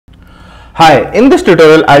Hi, in this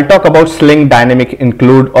tutorial I'll talk about Sling Dynamic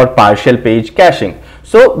Include or partial page caching.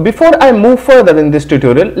 So before I move further in this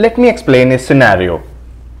tutorial, let me explain a scenario.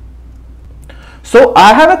 So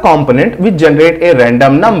I have a component which generates a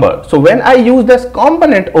random number. So when I use this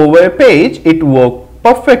component over a page, it works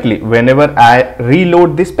perfectly. Whenever I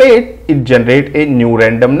reload this page, it generates a new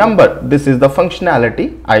random number. This is the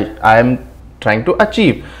functionality I am trying to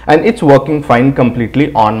achieve, and it's working fine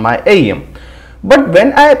completely on my AEM. But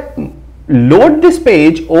when I load this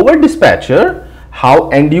page over dispatcher, how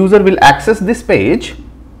end user will access this page?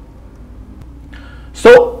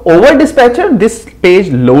 So over dispatcher, this page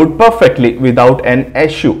load perfectly without an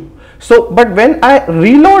issue. So but when I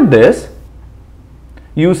reload this,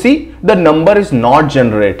 you see the number is not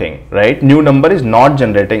generating, right? New number is not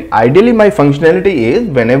generating. Ideally my functionality is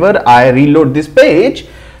whenever I reload this page,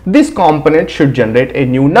 this component should generate a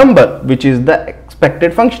new number, which is the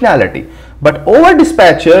expected functionality. But over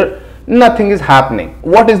dispatcher, nothing is happening.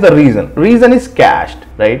 What is the reason? Reason is cached,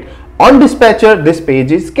 right? On dispatcher, this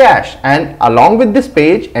page is cached, and along with this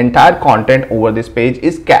page, entire content over this page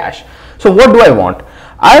is cached. So what do I want?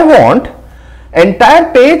 I want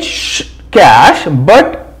entire page cache,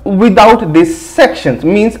 but without these sections.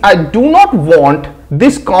 Means I do not want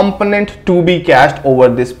this component to be cached over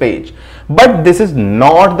this page. But this is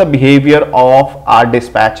not the behavior of our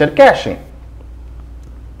dispatcher caching.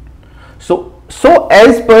 So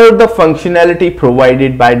as per the functionality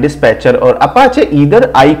provided by dispatcher or Apache, either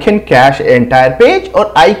I can cache entire page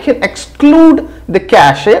or I can exclude the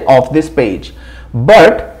cache of this page.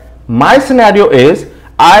 But my scenario is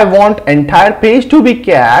I want entire page to be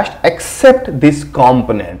cached except this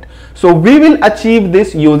component. So we will achieve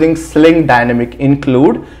this using Sling Dynamic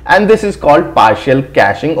Include, and this is called partial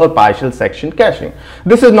caching or partial section caching.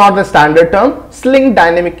 This is not the standard term. Sling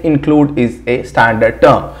Dynamic Include is a standard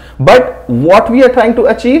term. But what we are trying to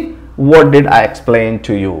achieve, what did I explain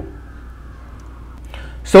to you?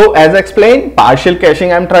 So as I explained, partial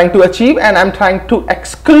caching I'm trying to achieve, and I'm trying to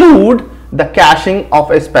exclude the caching of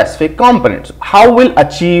a specific component. So how will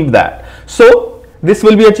achieve that? So this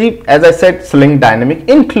will be achieved, as I said, Sling Dynamic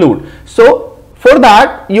Include. So for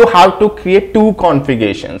that, you have to create two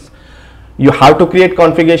configurations. You have to create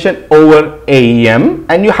configuration over AEM,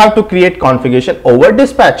 and you have to create configuration over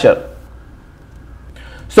dispatcher.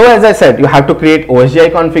 So as I said, you have to create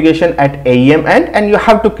OSGi configuration at AEM end, and you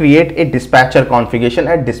have to create a dispatcher configuration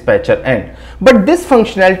at dispatcher end. But this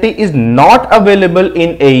functionality is not available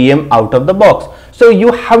in AEM out of the box. So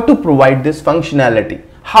you have to provide this functionality.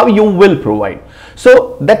 How you will provide?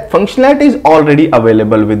 So that functionality is already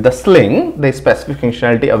available with the Sling, the specific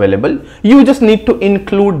functionality available. You just need to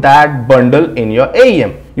include that bundle in your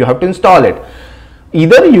AEM. You have to install it.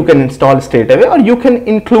 Either you can install straight away, or you can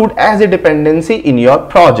include as a dependency in your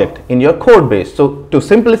project, in your code base. So to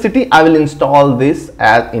simplicity, I will install this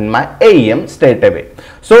as in my AEM straight away.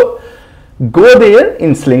 So go there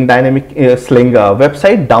in Sling Dynamic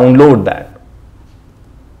website, download that.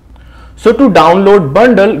 So to download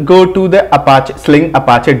bundle, go to the Sling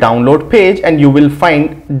Apache download page, and you will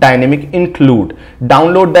find Dynamic Include.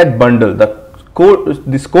 Download that bundle.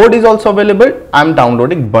 This code is also available. I'm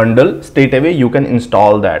downloading bundle straight away. You can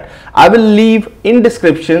install that. I will leave in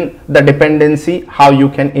description the dependency how you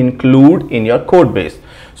can include in your code base.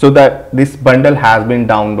 So that this bundle has been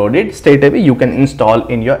downloaded straight away, you can install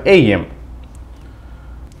in your AEM.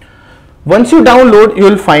 Once you download, you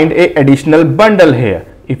will find a additional bundle here.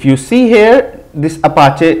 If you see here, this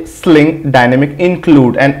Apache Sling Dynamic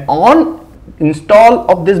Include, and on install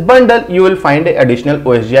of this bundle, you will find an additional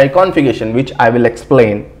OSGi configuration, which I will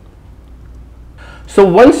explain. So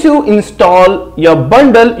once you install your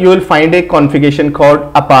bundle, you will find a configuration called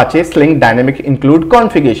Apache Sling Dynamic Include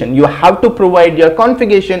configuration. You have to provide your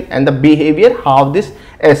configuration and the behavior how this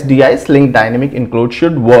SDI Sling Dynamic Include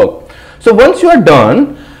should work. So once you are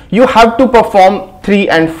done, you have to perform 3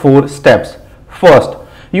 and 4 steps. First,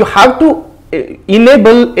 you have to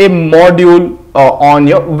enable a module on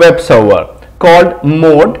your web server called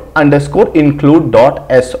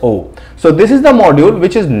mode_include.so. So this is the module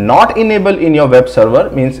which is not enabled in your web server,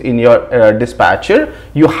 means in your dispatcher.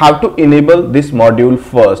 You have to enable this module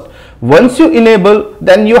first. Once you enable,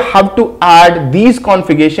 then you have to add these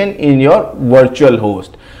configuration in your virtual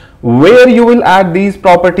host. Where you will add these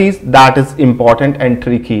properties, that is important and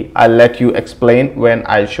tricky. I'll let you explain when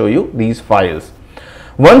I show you these files.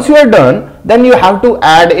 Once you are done, then you have to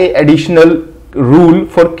add a additional rule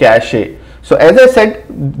for cache. So as I said,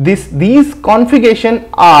 these configuration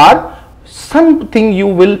are something you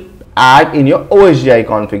will add in your OSGi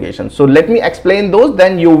configuration. So let me explain those,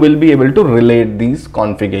 then you will be able to relate these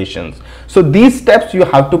configurations. So these steps you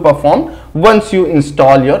have to perform once you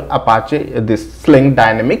install your Apache, this Sling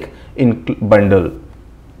Dynamic bundle.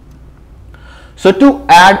 So to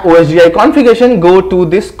add OSGi configuration, go to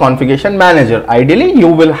this configuration manager. Ideally, you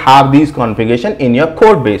will have these configuration in your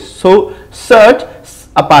code base. So search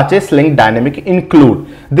Apache Sling Dynamic include.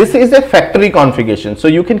 This is a factory configuration. So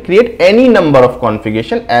you can create any number of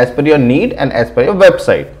configuration as per your need and as per your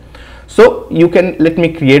website. So you can, let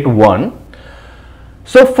me create one.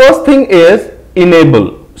 So first thing is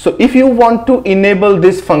enable. So if you want to enable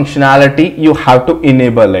this functionality, you have to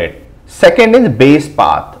enable it. Second is base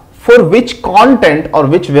path. For which content or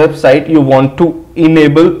which website you want to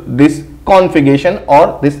enable this configuration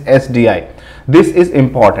or this SDI. This is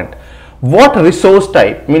important. What resource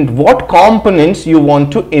type, means what components you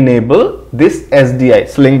want to enable this SDI,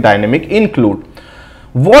 Sling Dynamic include.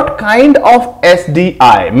 What kind of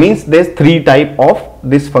SDI, means there's three type of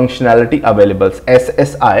this functionality available.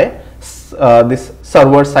 SSI, this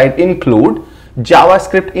server side include,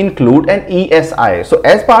 JavaScript include, and ESI. So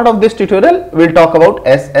as part of this tutorial, we'll talk about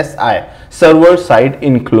SSI, server side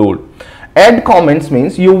include. Add comments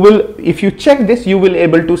means you will, if you check this, you will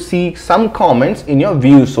able to see some comments in your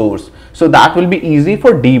view source. So that will be easy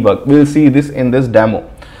for debug. We'll see this in this demo.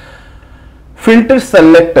 Filter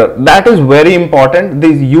selector, that is very important.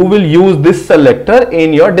 You will use this selector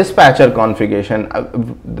in your dispatcher configuration.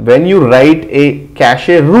 When you write a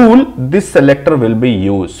cache rule, this selector will be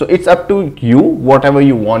used. So it's up to you, whatever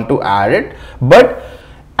you want to add it. But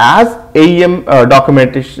as AEM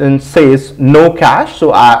documentation says no cache,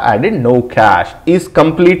 so I added no cache. Is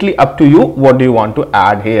completely up to you what do you want to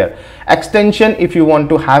add here. Extension, if you want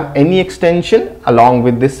to have any extension along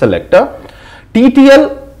with this selector.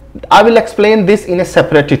 TTL, I will explain this in a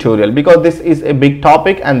separate tutorial because this is a big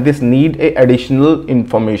topic and this need a additional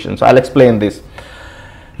information. So I'll explain this.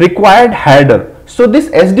 Required header. So this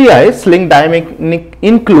SDI, Sling Dynamic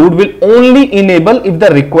include, will only enable if the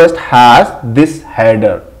request has this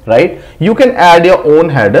header, right? You can add your own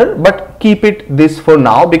header, but keep it this for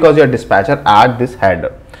now because your dispatcher add this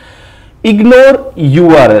header. Ignore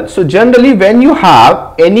URL. So generally when you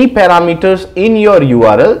have any parameters in your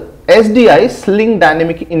URL, SDI, Sling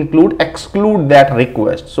Dynamic include, exclude that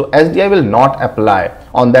request. So SDI will not apply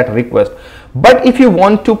on that request. But if you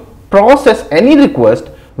want to process any request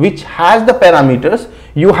which has the parameters,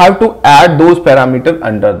 you have to add those parameters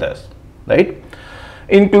under this, right?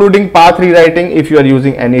 Including path rewriting if you are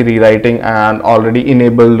using any rewriting, and already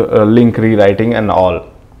enabled link rewriting and all.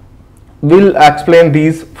 We'll explain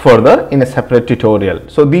these further in a separate tutorial.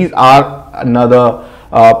 So these are another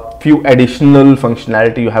few additional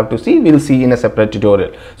functionality you have to see. We'll see in a separate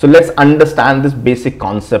tutorial. So let's understand this basic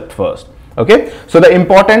concept first. Okay, so the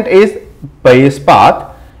important is base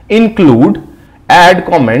path, include, add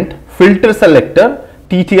comment, filter selector,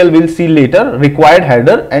 TTL we'll see later, required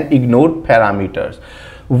header, and ignore parameters.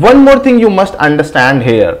 One more thing you must understand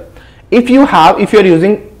here. If you're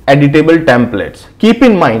using editable templates, keep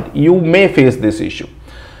in mind you may face this issue.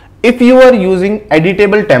 If you are using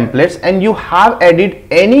editable templates and you have added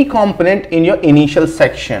any component in your initial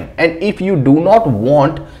section, and if you do not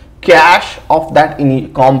want cache of that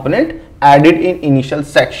component added in initial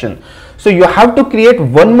section, so you have to create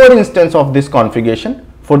one more instance of this configuration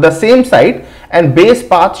for the same site, and base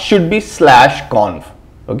path should be /conf.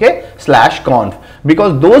 Okay, /conf,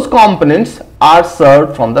 because those components are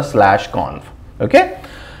served from the /conf. Okay,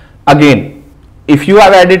 again, if you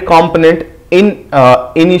have added component in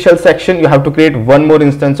initial section, you have to create one more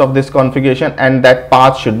instance of this configuration, and that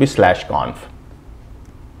path should be /conf.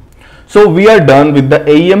 So we are done with the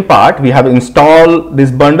AEM part. We have installed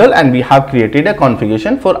this bundle and we have created a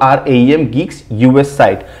configuration for our AEM Geeks US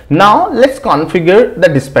site. Now let's configure the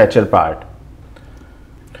dispatcher part.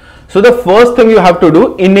 So the first thing you have to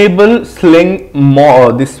do, enable Sling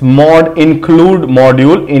this mod include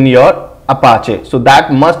module in your Apache. So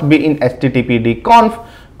that must be in httpd-conf,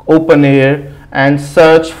 open here and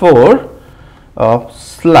search for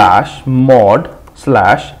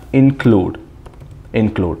 /mod/include,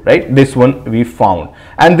 right? This one we found,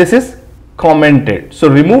 and this is commented. So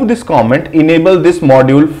remove this comment, enable this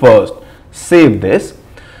module first, save this.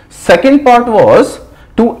 Second part was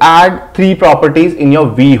to add 3 properties in your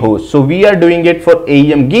vhost. So we are doing it for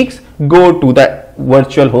AEM Geeks. Go to the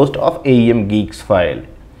virtual host of AEM Geeks file.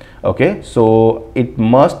 Okay, so it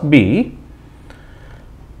must be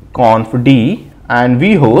conf-d and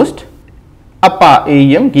vhost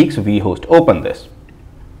AEM Geeks vhost. Open this.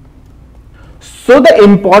 So the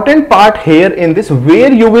important part here in this,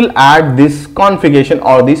 where you will add this configuration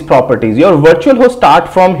or these properties, your virtual host start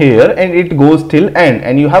from here and it goes till end,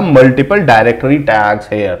 and you have multiple directory tags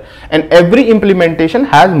here, and every implementation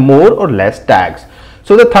has more or less tags.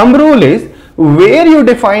 So the thumb rule is, where you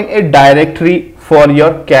define a directory for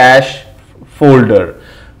your cache folder,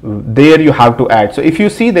 there you have to add. So if you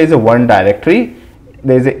see, there is a one directory,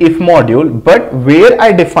 there is a if module, but where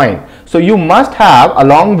I define, so you must have,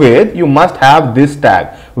 along with, you must have this tag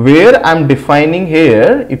where I'm defining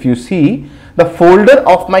here. If you see the folder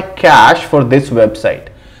of my cache for this website,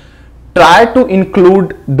 try to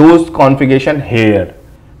include those configuration here.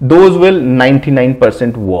 Those will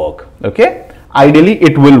 99% work. Okay, ideally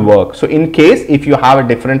it will work. So in case if you have a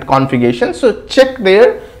different configuration, so check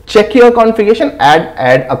there, check your configuration,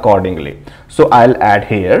 add accordingly. So I'll add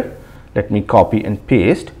here. Let me copy and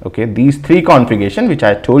paste. Okay, these three configuration which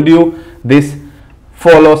I told you, this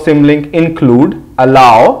follow symlink include,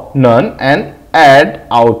 allow, none, and add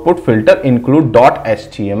output filter include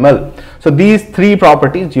 .html. So these three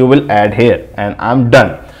properties you will add here, and I'm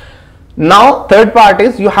done. Now third part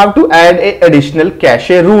is, you have to add a additional cache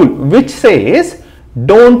rule which says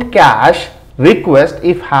don't cache request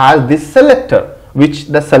if has this selector, which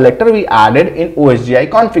the selector we added in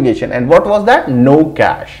OSGi configuration. And what was that? No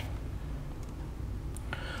cache.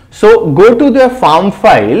 So go to the form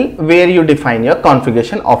file where you define your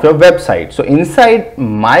configuration of your website. So inside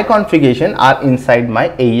my configuration are inside my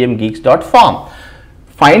aemgeeks.form.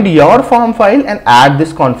 Find your form file and add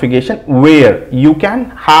this configuration where you can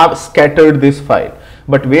have scattered this file,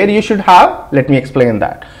 but where you should have, let me explain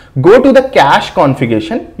that. Go to the cache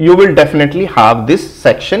configuration, you will definitely have this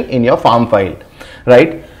section in your form file,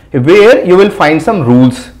 right, where you will find some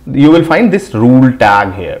rules. You will find this rule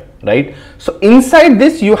tag here, right? So inside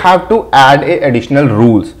this you have to add a additional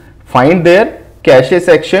rules. Find their cache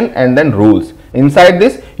section and then rules. Inside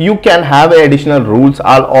this you can have additional rules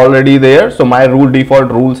are already there. So my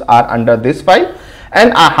default rules are under this file,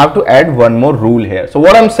 and I have to add one more rule here. So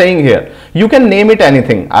what I'm saying here, you can name it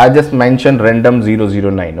anything. I just mentioned random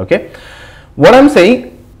 009. Okay, what I'm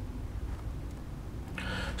saying,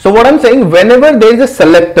 so what I'm saying, whenever there is a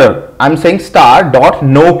selector, I'm saying star dot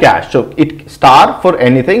no cache. So it star for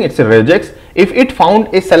anything, it's a regex. If it found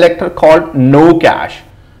a selector called no cache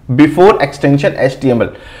before extension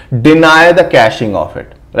HTML, deny the caching of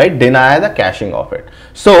it, right? Deny the caching of it.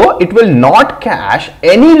 So it will not cache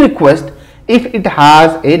any request if it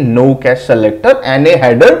has a no cache selector and a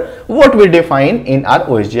header what we define in our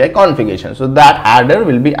OSGi configuration. So that header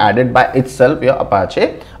will be added by itself, your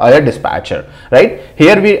Apache or your dispatcher, right?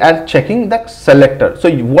 Here we are checking the selector. So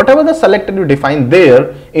whatever the selector you define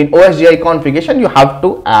there in OSGi configuration, you have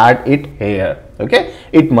to add it here. Okay,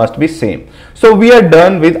 it must be same. So we are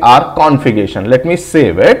done with our configuration. Let me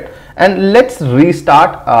save it and let's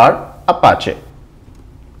restart our Apache.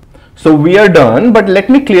 So we are done, but let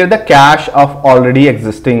me clear the cache of already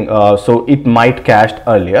existing. So it might cached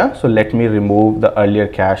earlier. So let me remove the earlier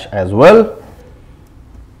cache as well.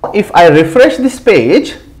 If I refresh this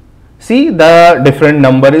page, see the different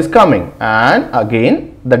number is coming, and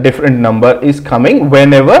again the different number is coming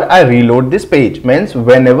whenever I reload this page, means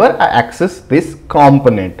whenever I access this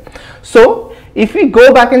component. So if we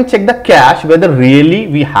go back and check the cache, whether really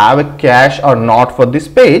we have a cache or not for this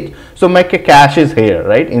page. So my cache is here,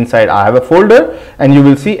 right? Inside I have a folder, and you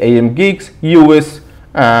will see AEM Geeks, US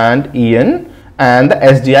and EN and the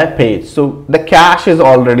SGI page. So the cache is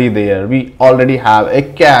already there. We already have a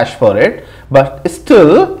cache for it, but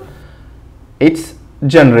still it's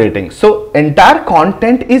generating. So entire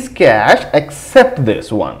content is cached except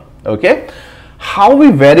this one. Okay, how we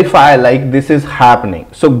verify like this is happening?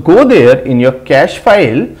 So go there in your cache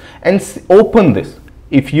file and open this.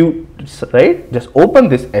 If you just open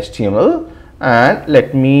this HTML, and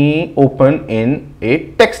let me open in a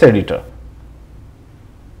text editor.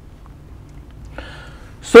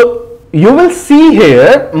 So you will see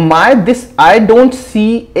here I don't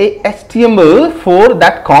see a HTML for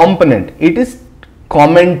that component. It is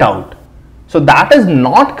comment out. So that is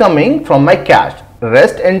not coming from my cache.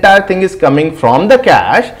 Rest entire thing is coming from the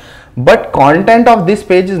cache, but content of this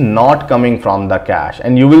page is not coming from the cache.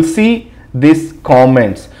 And you will see these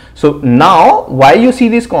comments. So now why you see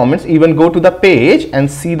these comments, even go to the page and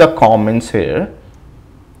see the comments here.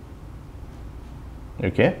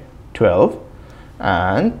 Okay, 12,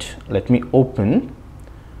 and let me open,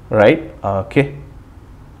 right? Okay,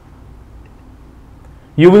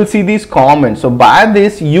 you will see these comments. So by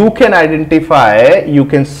this you can identify, you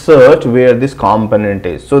can search where this component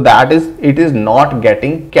is. So that is, it is not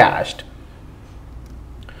getting cached.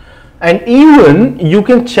 And even you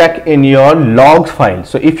can check in your logs file.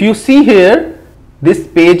 So if you see here, this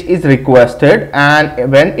page is requested,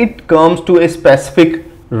 and when it comes to a specific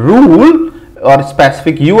rule or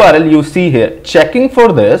specific URL, you see here checking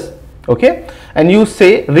for this, okay, and you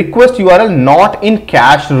say request URL not in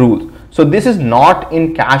cache rules. So this is not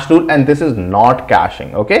in cache rule and this is not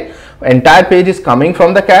caching, okay. Entire page is coming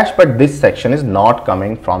from the cache, but this section is not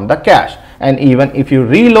coming from the cache, and even if you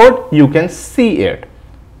reload, you can see it.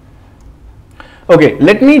 Okay,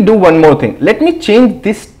 let me do one more thing. Let me change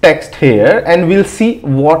this text here and we'll see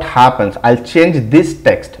what happens. I'll change this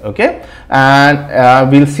text, okay,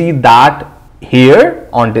 and we'll see that here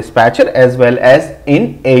on dispatcher as well as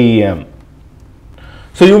in AEM.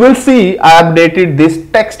 So you will see I updated this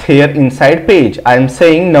text here inside page. I am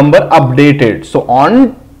saying number updated. So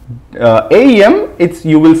on AEM,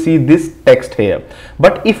 you will see this text here.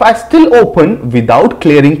 But if I still open without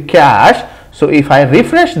clearing cache, so if I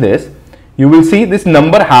refresh this, you will see this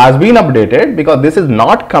number has been updated because this is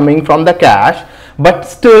not coming from the cache, but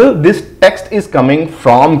still this text is coming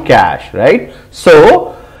from cache, right?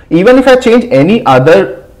 So even if I change any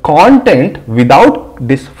other content without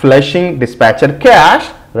this flashing dispatcher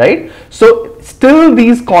cache, right, so still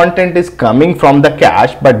these content is coming from the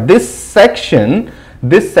cache, but this section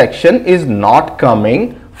is not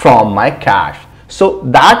coming from my cache. So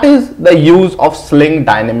that is the use of Sling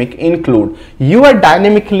Dynamic Include. You are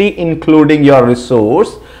dynamically including your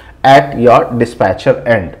resource at your dispatcher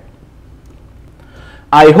end.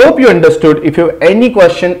 I hope you understood. If you have any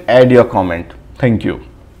question, add your comment. Thank you.